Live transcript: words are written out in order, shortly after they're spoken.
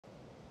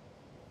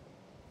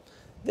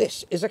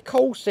This is a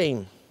coal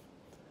seam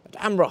at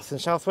Amroth in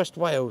southwest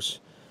Wales.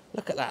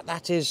 Look at that,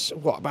 that is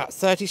what, about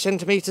 30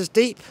 centimetres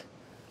deep?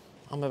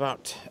 I'm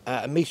about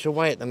a metre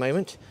away at the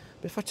moment,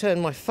 but if I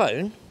turn my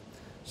phone,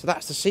 so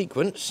that's the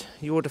sequence,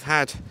 you would have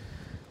had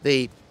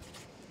the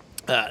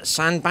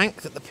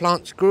sandbank that the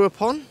plants grew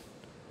upon,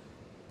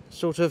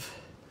 sort of,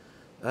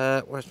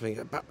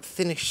 about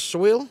thinnish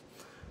soil.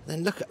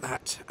 Then look at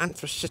that,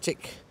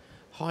 anthracitic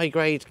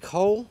high-grade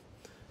coal,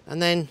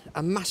 and then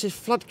a massive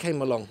flood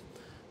came along.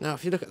 Now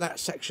if you look at that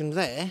section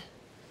there,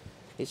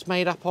 it's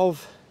made up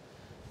of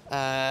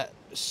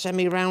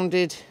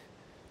semi-rounded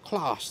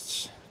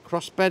clasts,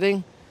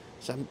 cross-bedding.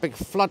 So a big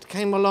flood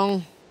came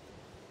along,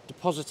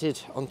 deposited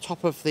on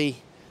top of the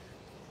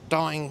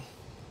dying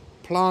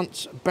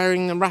plants,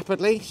 burying them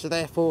rapidly, so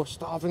therefore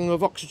starving them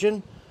of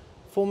oxygen,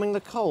 forming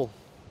the coal.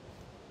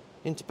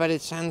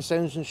 Interbedded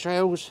sandstones and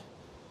shales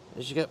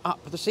as you go up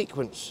the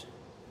sequence.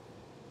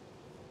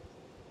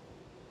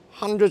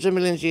 Hundreds of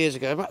millions of years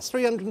ago, about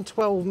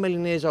 312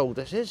 million years old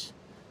this is.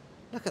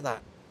 Look at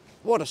that,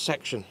 what a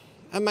section,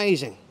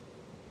 amazing.